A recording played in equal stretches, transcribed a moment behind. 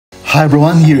Hi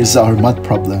everyone, here is our math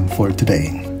problem for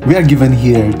today. We are given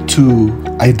here two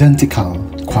identical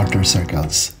quarter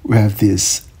circles. We have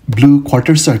this blue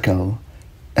quarter circle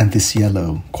and this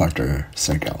yellow quarter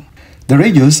circle. The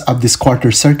radius of this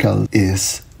quarter circle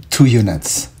is 2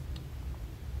 units.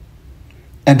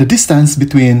 And the distance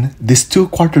between these two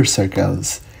quarter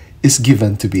circles is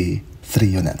given to be 3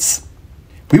 units.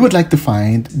 We would like to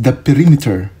find the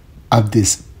perimeter of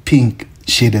this pink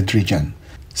shaded region.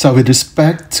 So with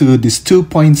respect to these 2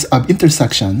 points of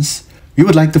intersections, we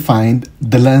would like to find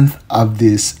the length of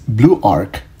this blue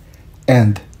arc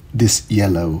and this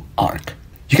yellow arc.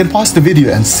 You can pause the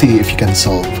video and see if you can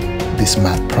solve this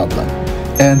math problem.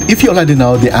 And if you already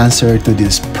know the answer to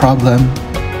this problem,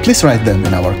 please write them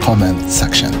in our comment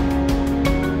section.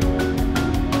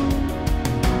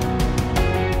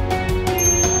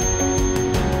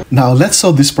 Now let's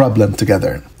solve this problem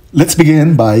together. Let's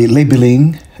begin by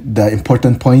labeling the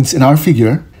important points in our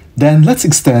figure. Then let's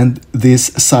extend this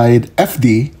side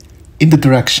FD in the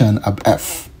direction of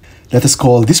F. Let us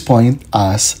call this point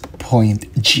as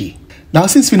point G. Now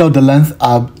since we know the length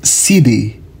of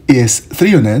CD is 3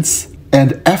 units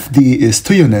and FD is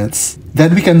 2 units,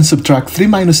 then we can subtract 3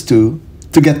 minus 2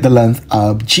 to get the length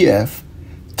of GF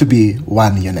to be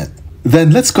 1 unit.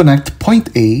 Then let's connect point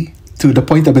A to the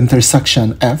point of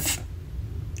intersection F.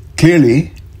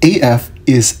 Clearly, AF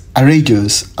is a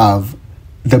radius of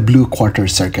the blue quarter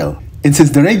circle. And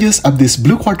since the radius of this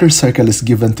blue quarter circle is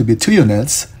given to be 2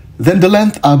 units, then the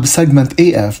length of segment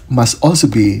AF must also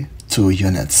be 2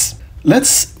 units.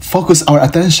 Let's focus our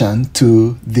attention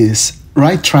to this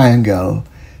right triangle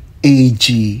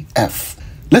AGF.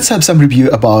 Let's have some review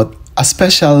about a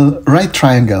special right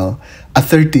triangle, a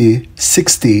 30,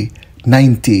 60,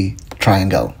 90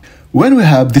 triangle. When we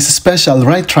have this special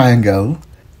right triangle,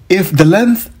 if the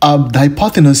length of the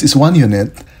hypotenuse is 1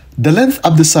 unit, the length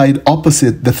of the side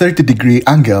opposite the 30-degree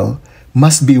angle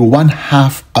must be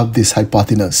 1/2 of this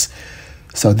hypotenuse.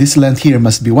 So this length here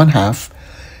must be 1/2.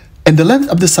 And the length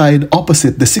of the side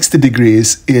opposite the 60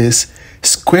 degrees is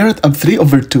square root of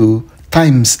 3/2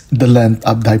 times the length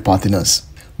of the hypotenuse.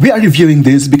 We are reviewing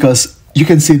this because you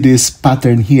can see this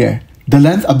pattern here. The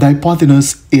length of the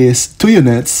hypotenuse is 2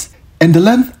 units and the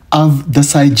length of the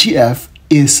side GF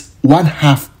is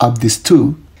 1/2 of these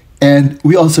 2. And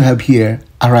we also have here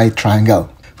a right triangle,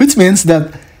 which means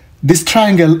that this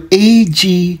triangle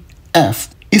AGF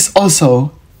is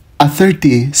also a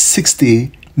 30,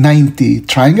 60, 90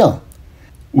 triangle,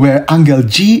 where angle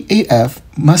GAF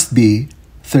must be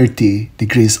 30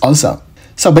 degrees also.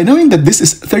 So by knowing that this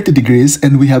is 30 degrees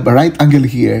and we have a right angle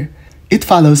here, it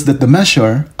follows that the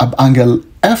measure of angle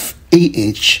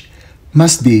FAH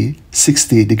must be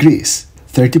 60 degrees.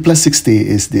 30 plus 60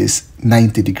 is this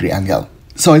 90-degree angle.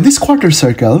 So in this quarter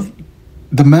circle,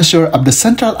 the measure of the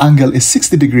central angle is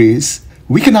 60 degrees.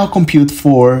 We can now compute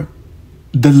for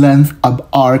the length of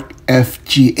arc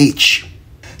FGH.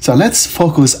 So let's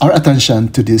focus our attention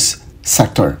to this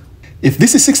sector. If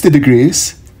this is 60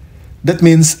 degrees, that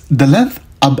means the length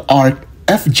of arc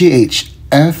FGH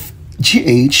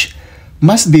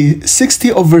must be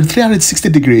 60/360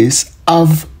 degrees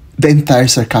of the entire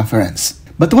circumference.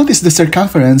 But what is the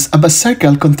circumference of a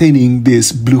circle containing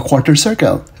this blue quarter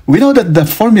circle? We know that the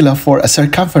formula for a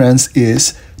circumference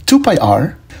is 2 pi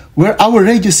r, where our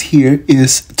radius here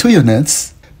is 2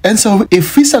 units. And so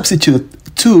if we substitute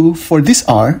 2 for this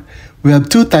r, we have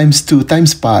 2 times 2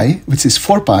 times pi, which is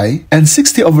 4 pi, and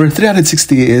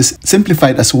 60/360 is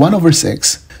simplified as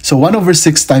 1/6. So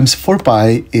 1/6 times 4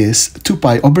 pi is 2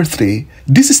 pi/3.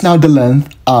 This is now the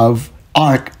length of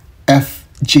arc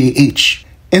FJH.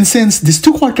 And since these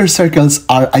two quarter circles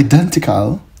are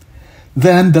identical,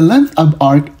 then the length of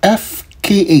arc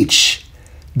FKH,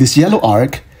 this yellow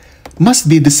arc,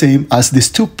 must be the same as this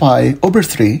 2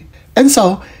 pi/3. And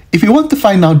so, if you want to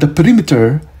find out the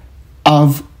perimeter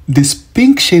of this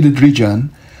pink shaded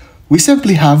region, we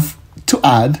simply have to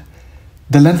add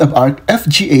the length of arc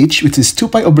FGH, which is 2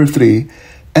 pi/3,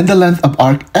 and the length of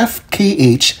arc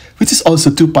FKH, which is also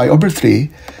 2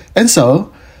 pi/3. And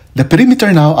so, the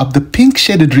perimeter now of the pink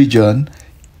shaded region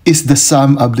is the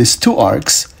sum of these two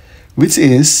arcs, which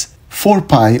is 4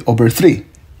 pi/3.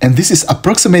 And this is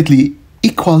approximately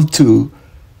equal to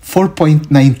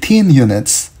 4.19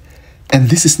 units. And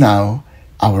this is now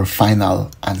our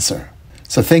final answer.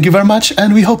 So thank you very much,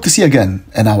 and we hope to see you again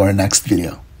in our next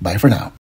video. Bye for now.